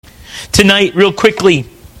tonight, real quickly.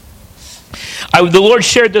 The Lord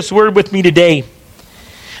shared this word with me today.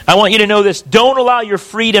 I want you to know this. Don't allow your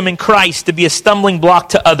freedom in Christ to be a stumbling block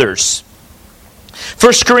to others.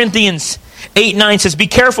 1 Corinthians 8:9 says, "Be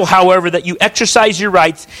careful, however, that you exercise your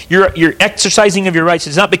rights. Your exercising of your rights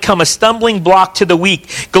does not become a stumbling block to the weak."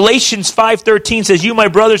 Galatians 5:13 says, "You, my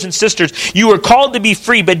brothers and sisters, you are called to be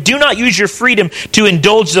free, but do not use your freedom to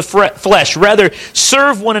indulge the flesh. Rather,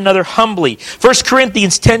 serve one another humbly." 1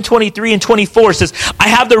 Corinthians 10:23 and 24 says, "I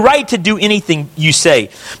have the right to do anything you say,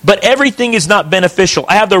 but everything is not beneficial.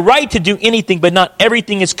 I have the right to do anything, but not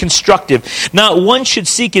everything is constructive. Not one should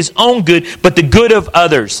seek his own good, but the good of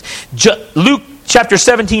others." Luke chapter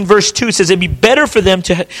 17 verse 2 says, "It'd be better for them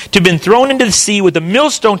to have been thrown into the sea with a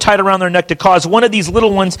millstone tied around their neck to cause one of these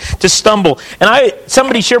little ones to stumble." And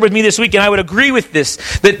somebody shared with me this week, and I would agree with this,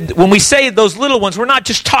 that when we say those little ones, we're not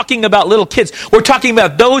just talking about little kids. We're talking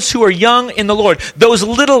about those who are young in the Lord, those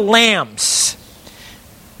little lambs.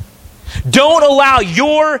 Don't allow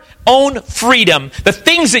your own freedom, the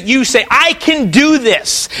things that you say, "I can do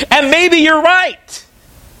this," and maybe you're right.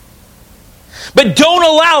 But don't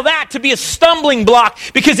allow that to be a stumbling block,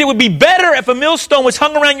 because it would be better if a millstone was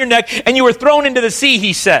hung around your neck and you were thrown into the sea,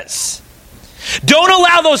 he says. Don't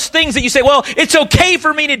allow those things that you say, "Well, it's okay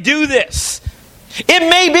for me to do this." It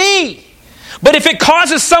may be. But if it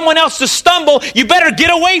causes someone else to stumble, you better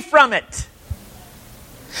get away from it.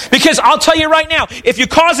 Because I'll tell you right now, if you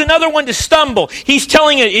cause another one to stumble, he's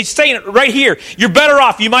saying it right here, you're better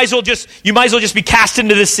off. You might as well just be cast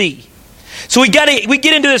into the sea. So we get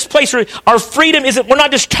into this place where our freedom isn't, we're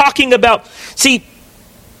not just talking about, see,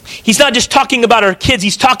 he's not just talking about our kids,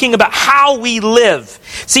 he's talking about how we live.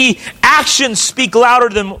 See, actions speak louder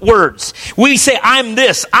than words. We say, "I'm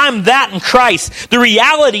this, I'm that in Christ." The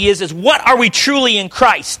reality is what are we truly in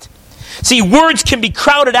Christ? See, words can be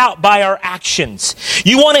crowded out by our actions.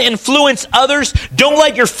 You want to influence others? Don't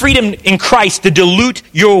let your freedom in Christ to dilute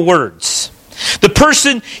your words. The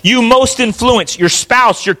person you most influence, your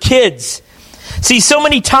spouse, your kids. See, so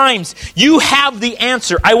many times you have the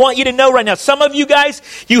answer. I want you to know right now, some of you guys,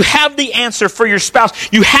 you have the answer for your spouse.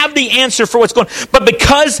 You have the answer for what's going on. But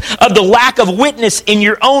because of the lack of witness in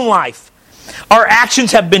your own life, our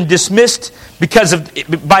actions have been dismissed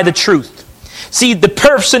by the truth. See, the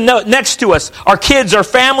person next to us, our kids, our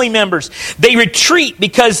family members, they retreat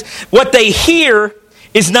because what they hear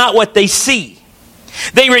is not what they see.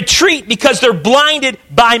 They retreat because they're blinded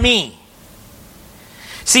by me.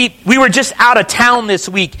 See, we were just out of town this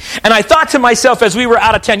week, and I thought to myself as we were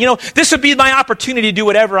out of town, this would be my opportunity to do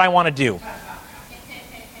whatever I want to do.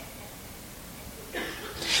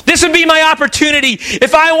 This would be my opportunity.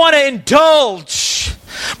 If I want to indulge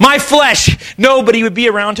my flesh, nobody would be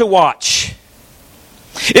around to watch.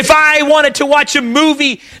 If I wanted to watch a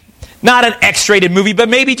movie, not an X-rated movie, but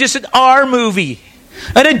maybe just an R movie,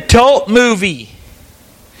 an adult movie,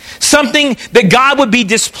 something that God would be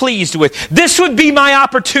displeased with, this would be my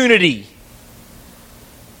opportunity.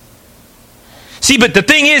 See, but the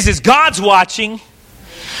thing is God's watching.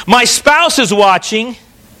 My spouse is watching.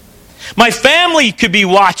 My family could be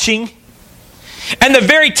watching. And the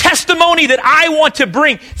very testimony that I want to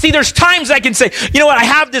bring. See, there's times I can say, I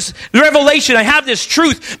have this revelation, I have this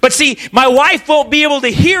truth. But see, my wife won't be able to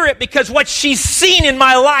hear it because what she's seen in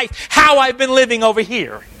my life, how I've been living over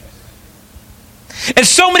here. And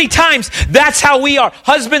so many times, that's how we are.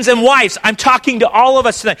 Husbands and wives, I'm talking to all of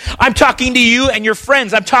us tonight. I'm talking to you and your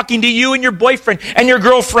friends. I'm talking to you and your boyfriend and your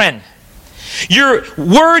girlfriend. Your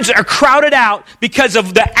words are crowded out because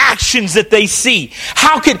of the actions that they see.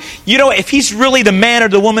 How could, if he's really the man or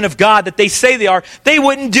the woman of God that they say they are, they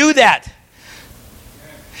wouldn't do that.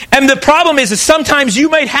 And the problem is sometimes you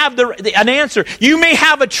may have an answer. You may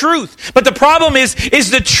have a truth. But the problem is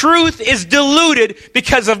the truth is diluted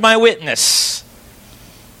because of my witness.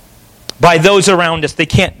 By those around us. They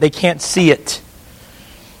can't see it.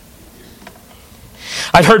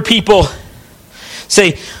 I've heard people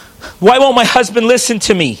say, "Why won't my husband listen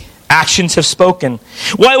to me?" Actions have spoken.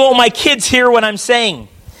 "Why won't my kids hear what I'm saying?"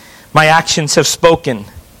 My actions have spoken.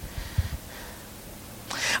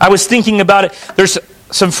 I was thinking about it. There's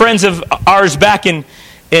some friends of ours back in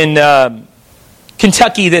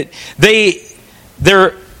Kentucky that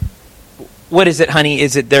they're what is it, honey?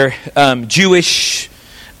 Is it they're Jewish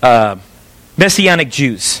Messianic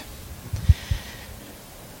Jews?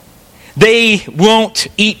 They won't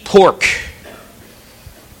eat pork.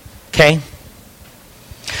 Okay?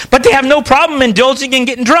 But they have no problem indulging and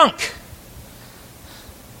getting drunk.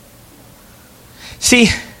 See,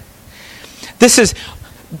 this is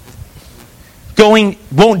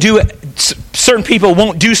certain people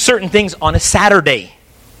won't do certain things on a Saturday.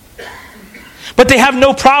 But they have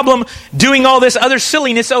no problem doing all this other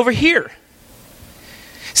silliness over here.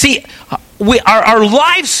 See, our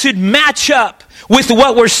lives should match up with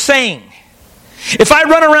what we're saying. If I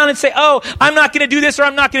run around and say, oh, I'm not going to do this or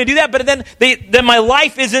I'm not going to do that, but then my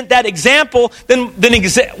life isn't that example, then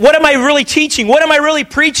what am I really teaching? What am I really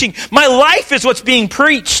preaching? My life is what's being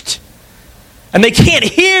preached. And they can't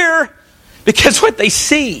hear because what they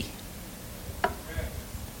see.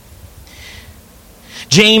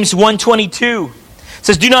 James 1:22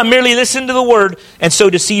 says, do not merely listen to the word and so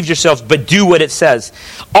deceive yourselves, but do what it says.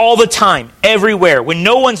 All the time, everywhere, when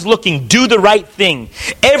no one's looking, do the right thing.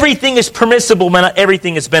 Everything is permissible, but not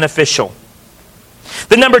everything is beneficial.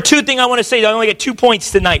 The number 2 thing I want to say, I only get 2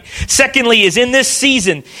 points tonight. Secondly, is in this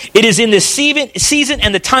season, it is in this season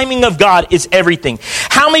and the timing of God is everything.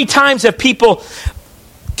 How many times have people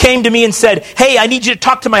came to me and said, hey, I need you to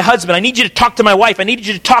talk to my husband. I need you to talk to my wife. I need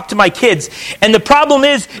you to talk to my kids. And the problem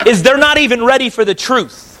is they're not even ready for the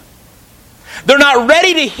truth. They're not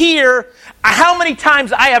ready to hear. How many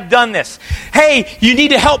times I have done this? Hey, you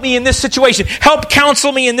need to help me in this situation. Help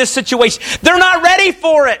counsel me in this situation. They're not ready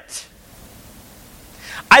for it.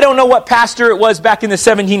 I don't know what pastor it was back in the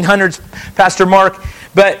 1700s, Pastor Mark,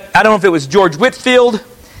 but I don't know if it was George Whitefield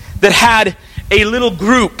that had a little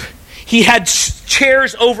group. He had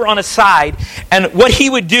chairs over on a side, and what he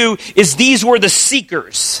would do is these were the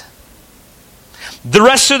seekers. The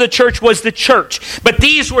rest of the church was the church, but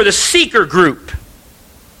these were the seeker group.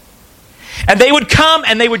 And they would come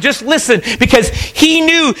and they would just listen because he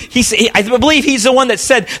knew, I believe he's the one that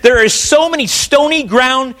said, there are so many stony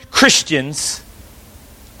ground Christians,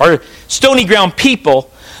 or stony ground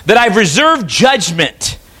people, that I've reserved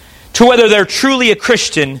judgment to whether they're truly a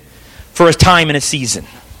Christian for a time and a season.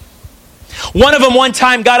 One of them one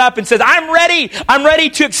time got up and said, I'm ready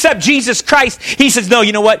to accept Jesus Christ. He says, no,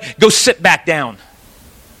 you know what? Go sit back down.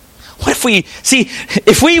 What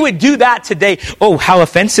if we would do that today, oh, how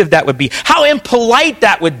offensive that would be. How impolite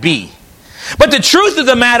that would be. But the truth of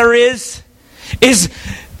the matter is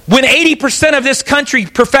when 80% of this country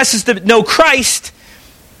professes to know Christ,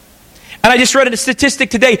 and I just read a statistic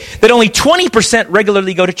today that only 20%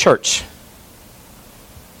 regularly go to church.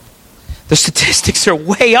 The statistics are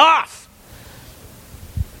way off.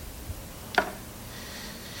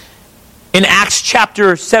 In Acts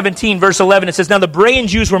chapter 17, verse 11, it says, now the Berean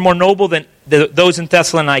Jews were more noble than those in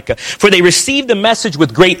Thessalonica, for they received the message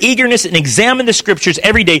with great eagerness and examined the scriptures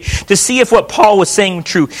every day to see if what Paul was saying was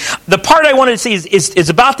true. The part I wanted to say is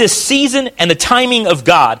about this season and the timing of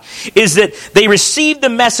God, is that they received the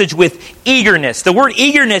message with eagerness. The word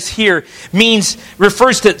eagerness here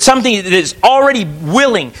refers to something that is already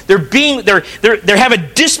willing. They have a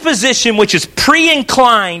disposition which is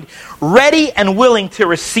pre-inclined, ready and willing to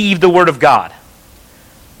receive the Word of God.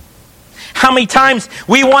 How many times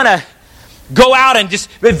we want to go out and just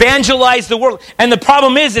evangelize the world, and the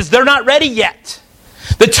problem is they're not ready yet.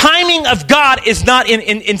 The timing of God is not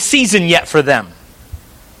in season yet for them.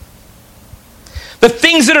 The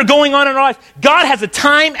things that are going on in our life, God has a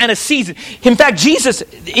time and a season. In fact, Jesus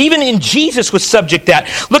was subject to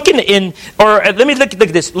that. Let me look at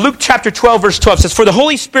this. Luke chapter 12, verse 12 says, for the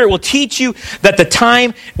Holy Spirit will teach you that the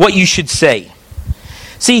time, what you should say.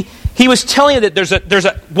 See, he was telling you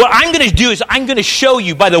that what I'm going to do is I'm going to show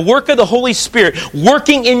you by the work of the Holy Spirit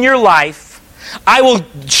working in your life, I will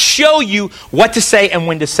show you what to say and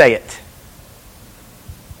when to say it.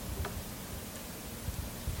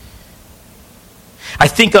 I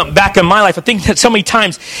think back in my life, I think that so many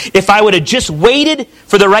times, if I would have just waited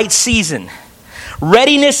for the right season,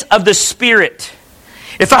 readiness of the Spirit,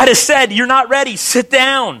 if I'd have said, you're not ready, sit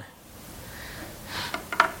down.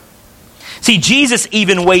 See, Jesus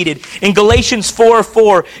even waited. In Galatians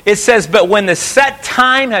 4:4, it says, but when the set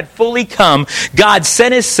time had fully come, God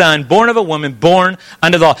sent His Son, born of a woman, born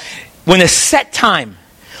under the law. When the set time,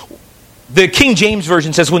 the King James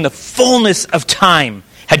Version says, when the fullness of time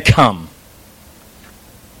had come.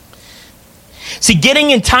 See,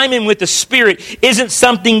 getting in time in with the Spirit isn't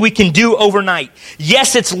something we can do overnight.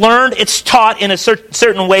 Yes, it's learned, it's taught in a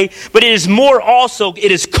certain way, but it is more also,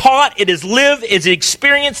 it is caught, it is lived, it is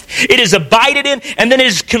experienced, it is abided in, and then it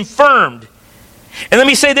is confirmed. And let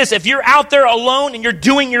me say this, if you're out there alone and you're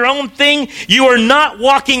doing your own thing, you are not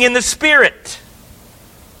walking in the Spirit.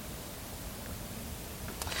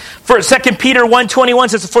 For 2 Peter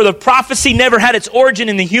 1:21 says, for the prophecy never had its origin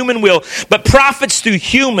in the human will, but prophets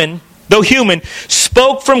though human,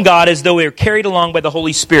 spoke from God as though they were carried along by the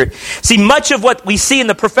Holy Spirit. See, much of what we see in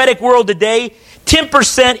the prophetic world today,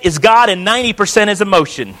 10% is God and 90% is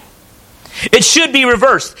emotion. It should be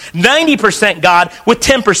reversed. 90% God with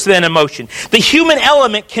 10% emotion. The human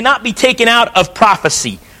element cannot be taken out of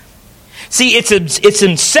prophecy. See, it's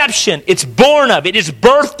inception, it's born of, it is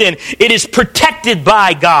birthed in, it is protected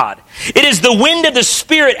by God. It is the wind of the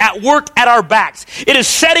Spirit at work at our backs. It is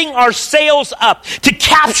setting our sails up to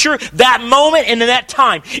capture that moment and in that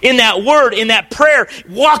time, in that word, in that prayer,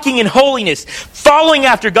 walking in holiness, following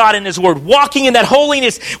after God in His word, walking in that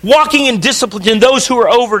holiness, walking in discipline in those who are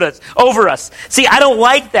over us. See, I don't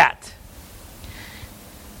like that.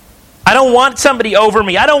 I don't want somebody over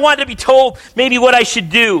me. I don't want to be told maybe what I should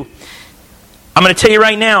do. I'm going to tell you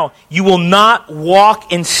right now, you will not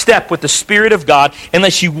walk in step with the Spirit of God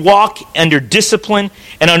unless you walk under discipline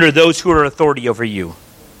and under those who are authority over you.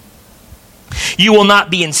 You will not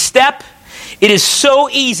be in step. It is so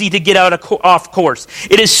easy to get off course.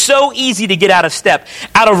 It is so easy to get out of step,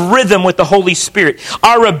 out of rhythm with the Holy Spirit.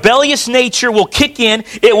 Our rebellious nature will kick in.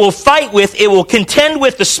 It will fight with, it will contend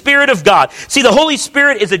with the Spirit of God. See, the Holy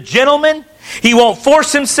Spirit is a gentleman. He won't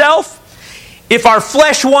force himself. If our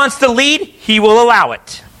flesh wants to lead, He will allow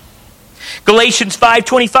it. Galatians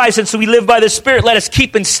 5:25 says, so we live by the Spirit, let us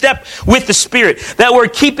keep in step with the Spirit. That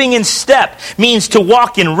word keeping in step means to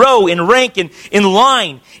walk in row, in rank, in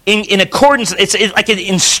line, in accordance. It's like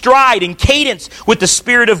in stride, in cadence with the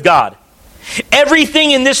Spirit of God.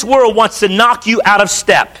 Everything in this world wants to knock you out of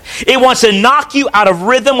step. It wants to knock you out of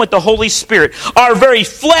rhythm with the Holy Spirit. Our very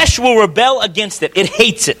flesh will rebel against it. It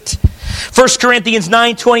hates it. 1 Corinthians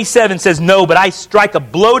 9:27 says, no, but I strike a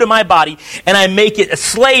blow to my body and I make it a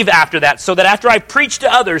slave after that, so that after I preach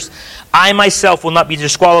to others, I myself will not be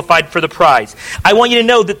disqualified for the prize. I want you to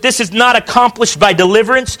know that this is not accomplished by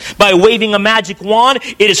deliverance, by waving a magic wand.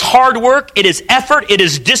 It is hard work. It is effort. It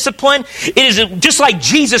is discipline. It is just like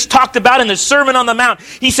Jesus talked about in the Sermon on the Mount.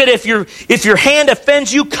 He said, if your hand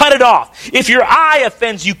offends you, cut it off. If your eye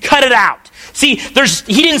offends you, cut it out. See,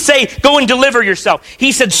 he didn't say, go and deliver yourself.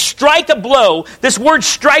 He said, strike a blow. This word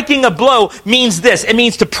striking a blow means this. It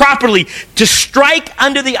means to strike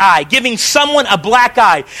under the eye, giving someone a black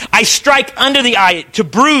eye. I strike under the eye, to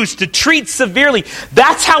bruise, to treat severely.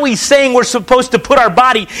 That's how he's saying we're supposed to put our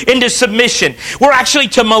body into submission. We're actually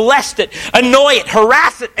to molest it, annoy it,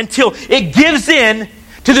 harass it until it gives in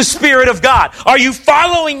to the Spirit of God. Are you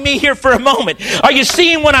following me here for a moment? Are you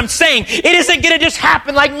seeing what I'm saying? It isn't going to just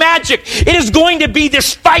happen like magic. It is going to be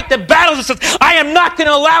this fight that battles us. I am not going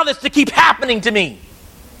to allow this to keep happening to me.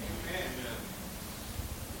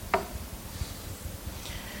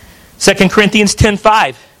 2 Corinthians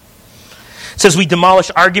 10:5 says we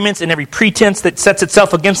demolish arguments and every pretense that sets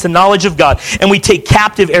itself against the knowledge of God, and we take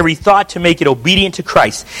captive every thought to make it obedient to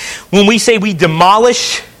Christ. When we say we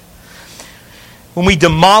demolish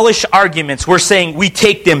arguments, we're saying we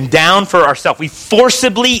take them down for ourselves. We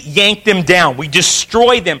forcibly yank them down. We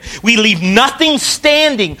destroy them. We leave nothing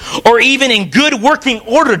standing or even in good working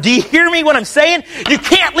order. Do you hear me what I'm saying? You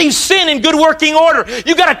can't leave sin in good working order.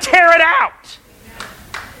 You got to tear it out.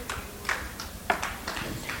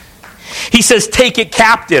 He says take it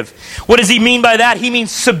captive. What does he mean by that? He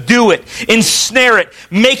means subdue it, ensnare it,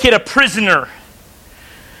 make it a prisoner.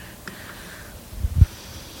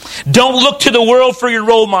 Don't look to the world for your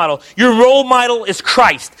role model. Your role model is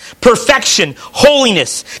Christ. Perfection,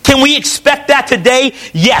 holiness. Can we expect that today?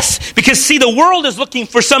 Yes. Because see, the world is looking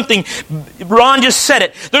for something, Ron just said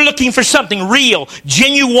it, they're looking for something real,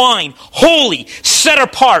 genuine, holy, set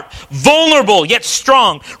apart, vulnerable yet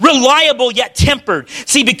strong, reliable yet tempered.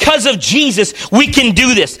 See, because of Jesus, we can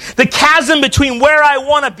do this. The chasm between where I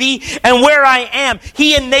want to be and where I am,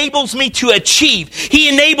 He enables me to achieve. He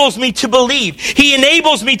enables me to believe. He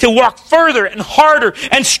enables me to walk further and harder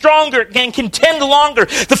and stronger and contend longer.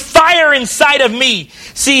 The fire inside of me.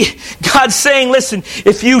 See, God's saying, listen,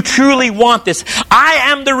 if you truly want this, I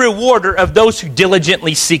am the rewarder of those who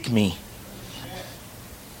diligently seek me.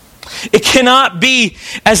 It cannot be,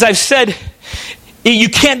 as I've said, you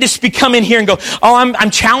can't just come in here and go, oh,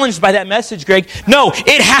 I'm challenged by that message, Greg. No,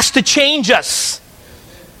 it has to change us.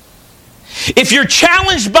 If you're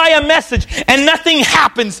challenged by a message and nothing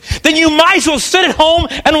happens, then you might as well sit at home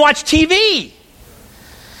and watch TV.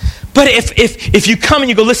 But if you come and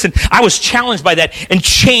you go, listen, I was challenged by that and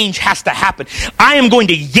change has to happen. I am going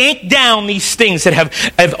to yank down these things that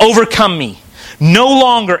have overcome me. No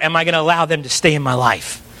longer am I going to allow them to stay in my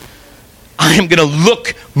life. I am going to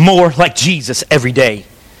look more like Jesus every day.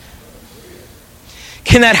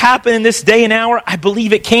 Can that happen in this day and hour? I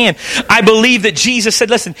believe it can. I believe that Jesus said,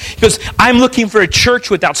 listen, He goes, I'm looking for a church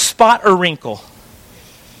without spot or wrinkle.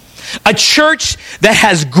 A church that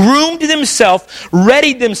has groomed themselves,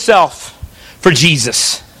 readied themselves for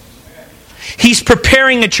Jesus. He's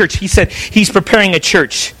preparing a church. He said He's preparing a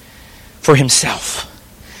church for Himself.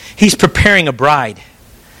 He's preparing a bride.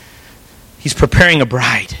 He's preparing a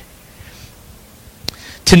bride.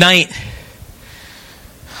 Tonight,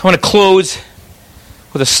 I want to close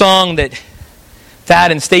with a song that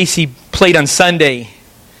Thad and Stacy played on Sunday,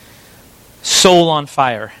 Soul on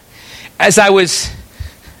Fire. As I was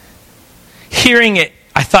hearing it,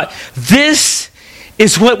 I thought, this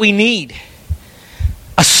is what we need.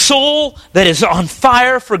 A soul that is on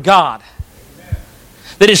fire for God.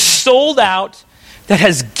 That is sold out, that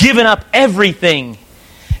has given up everything.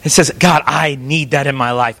 It says, God, I need that in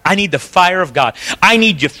my life. I need the fire of God. I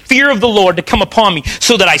need the fear of the Lord to come upon me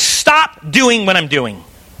so that I stop doing what I'm doing.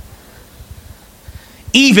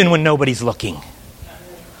 Even when nobody's looking.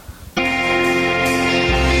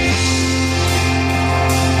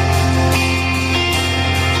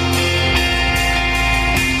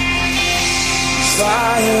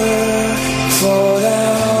 Fire, fall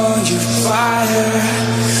down, your fire,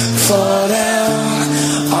 fall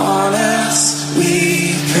down on us,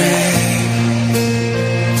 we pray.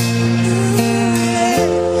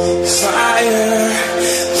 Fire,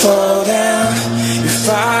 fall down, your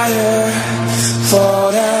fire,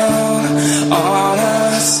 fall down on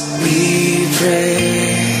us, we pray.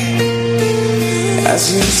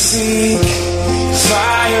 As we seek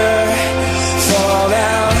fire, fall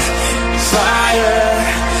down, fire,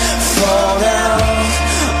 fall down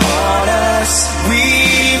on us, we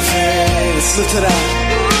pray. Let's lift it up.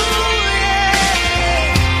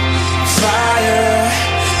 Fire,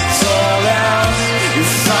 fall down, your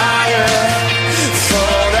fire,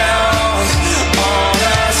 fall down on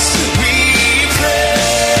us, we pray.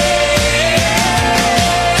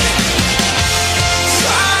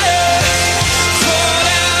 Fire, fall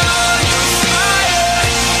down,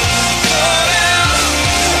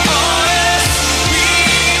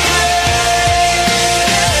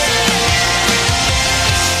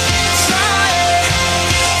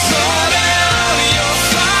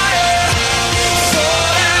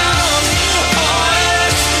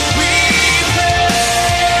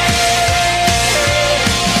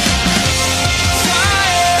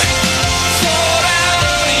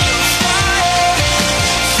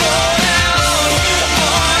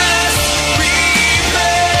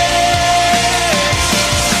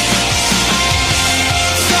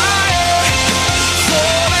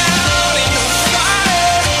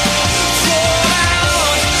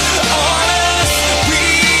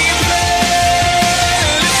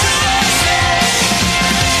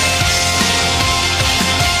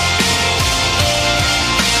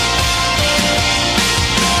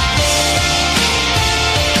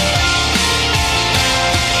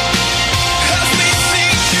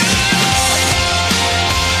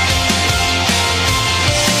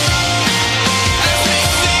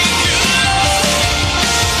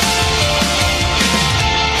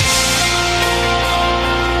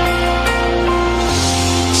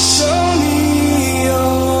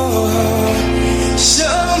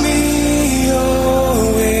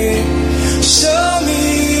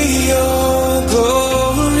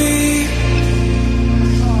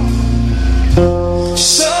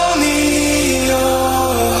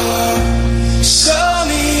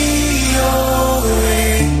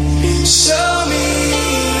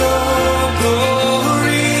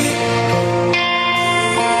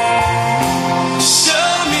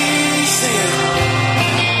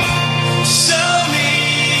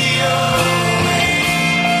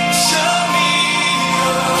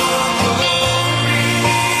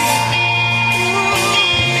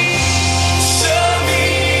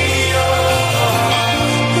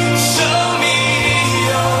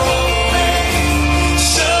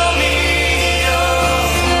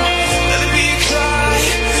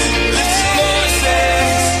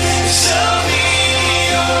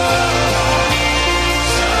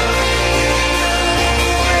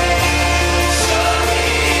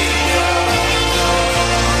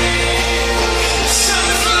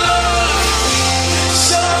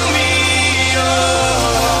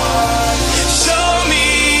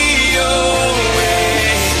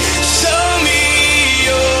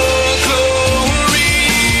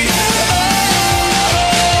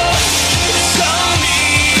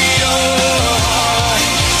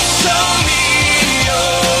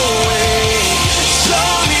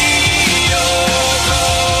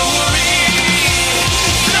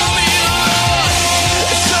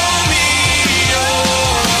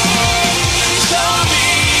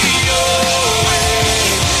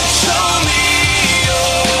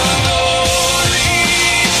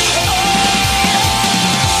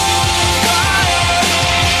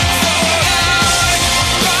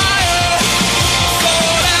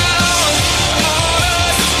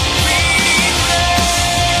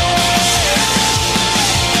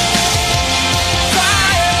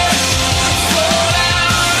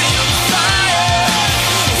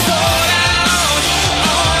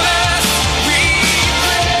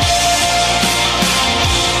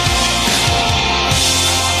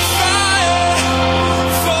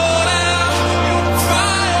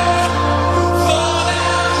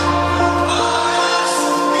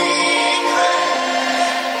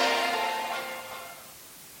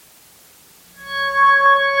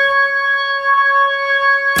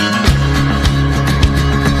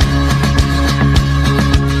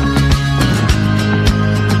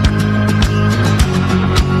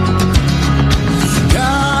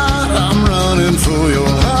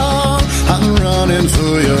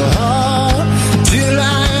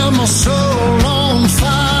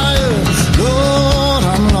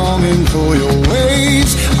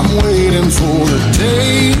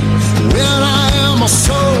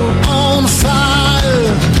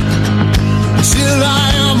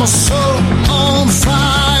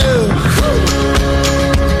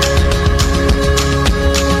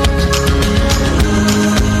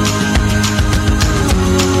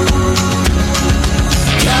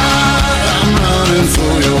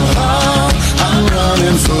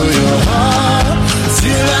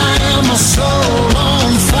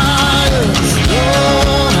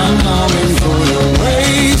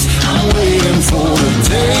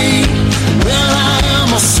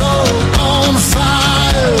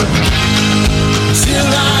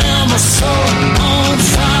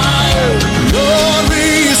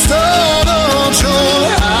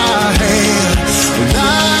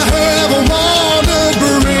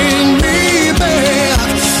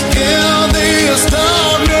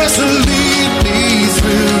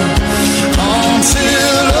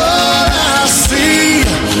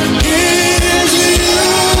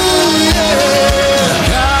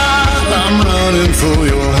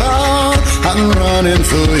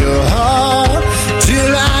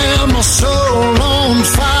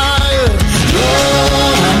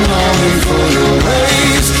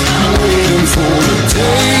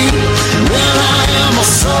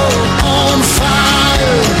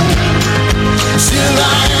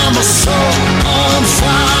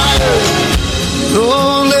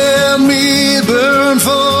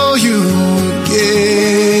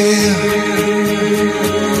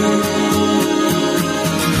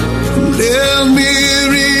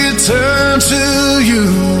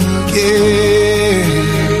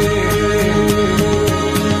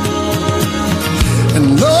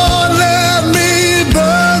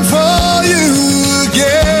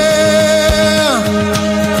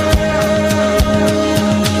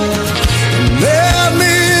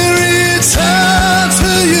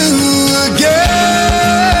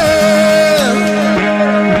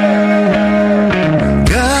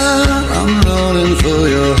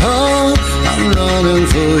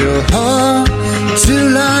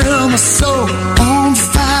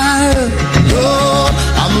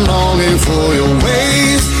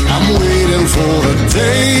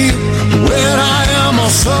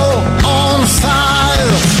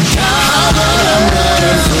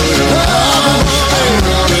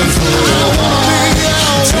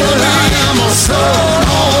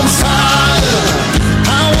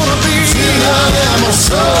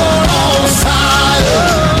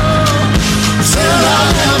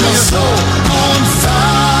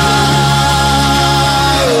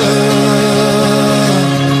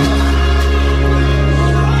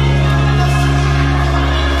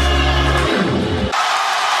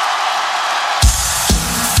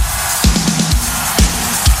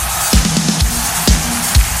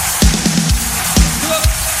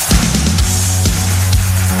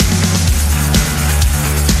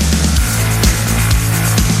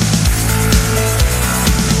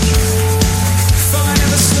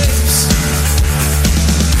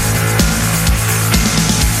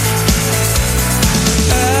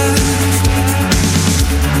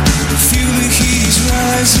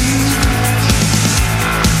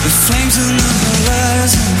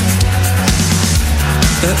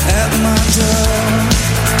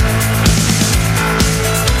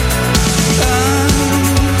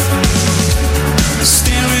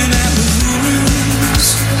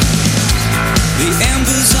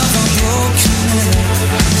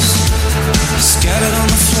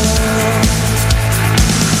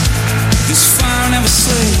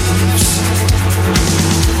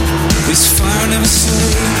 This fire never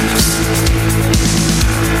sleeps.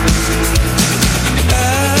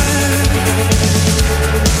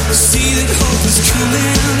 I see that hope is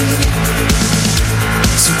coming.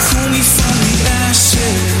 So pull me from the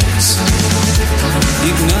ashes,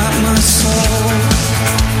 ignite my soul.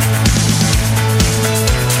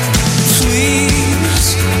 Please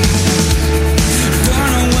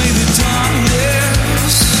burn away the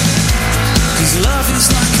darkness, 'cause love is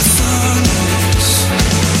like a furnace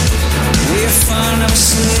where fire never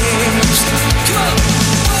sleeps. Come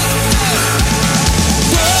on!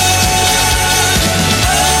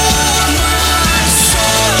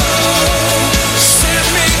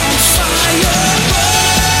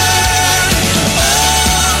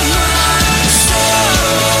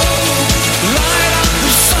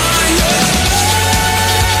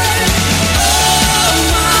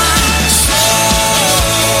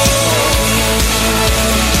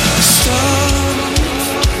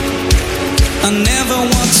 I never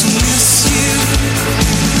want to miss you.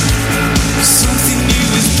 Something new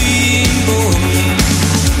is being born,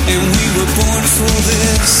 and we were born for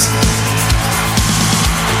this.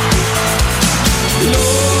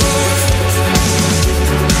 Lord,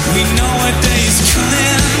 we know our day is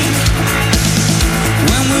coming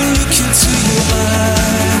when we look into your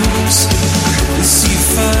eyes and see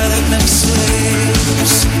fire that never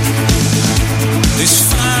sleeps. This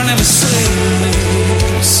fire never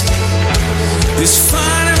sleeps. This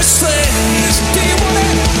fire never sleeps. Do you want it?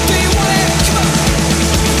 Do you want it? Come on.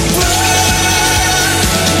 Burn,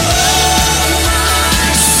 oh my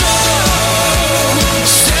soul,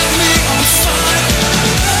 set me on fire.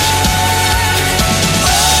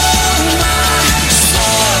 Oh my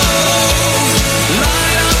soul,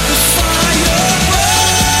 light up the fire.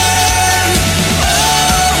 Burn,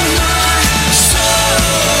 oh my soul,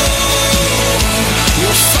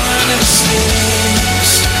 your fire never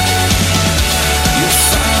sleeps. Your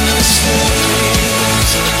fire never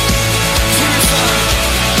sleeps. Purify my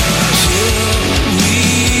heart.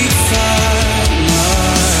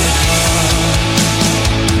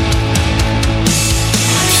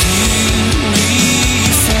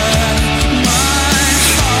 Purify my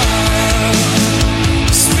heart.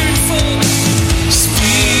 Spirit fall on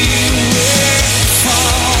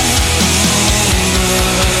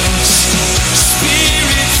us.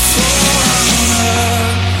 Spirit fall on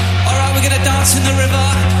us. All right, we're gonna dance in the river.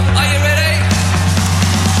 Are you ready?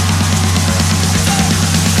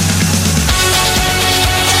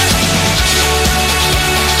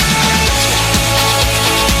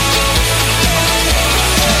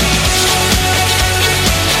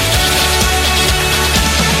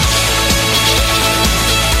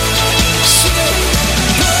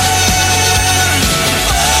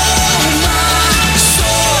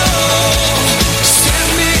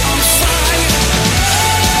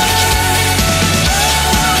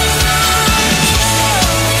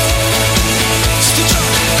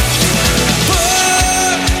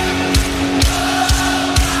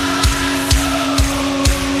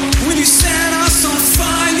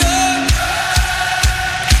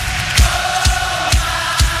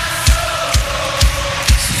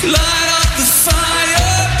 Light up the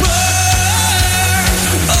fire, burn,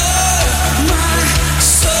 oh my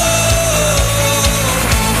soul.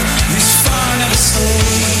 This fire never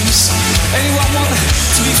sleeps. Anyone want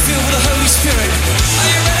to be filled with the Holy Spirit? Are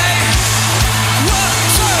you ready? 1,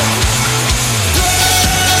 2, burn.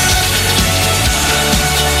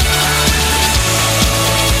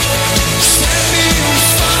 Set me on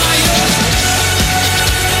fire.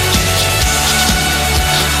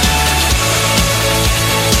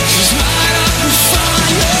 Light up the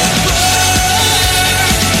fire, burn,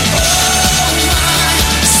 oh my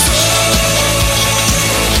soul.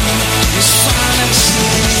 This fire never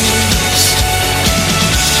sleeps.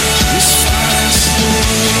 This fire never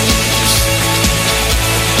sleeps.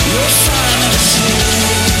 Your fire never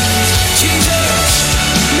sleeps. Jesus,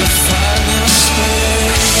 your fire never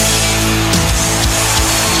sleeps.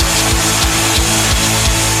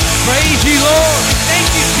 Praise you, Lord. Thank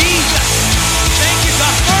you, Jesus. Thank you,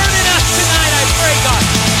 God. Burn in us tonight, I pray, God.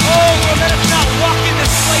 Oh, Lord, let us not walk in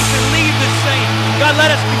this place and leave the same. God, let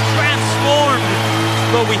us be transformed.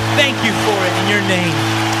 Lord, we thank you for it in your name.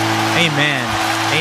 Amen.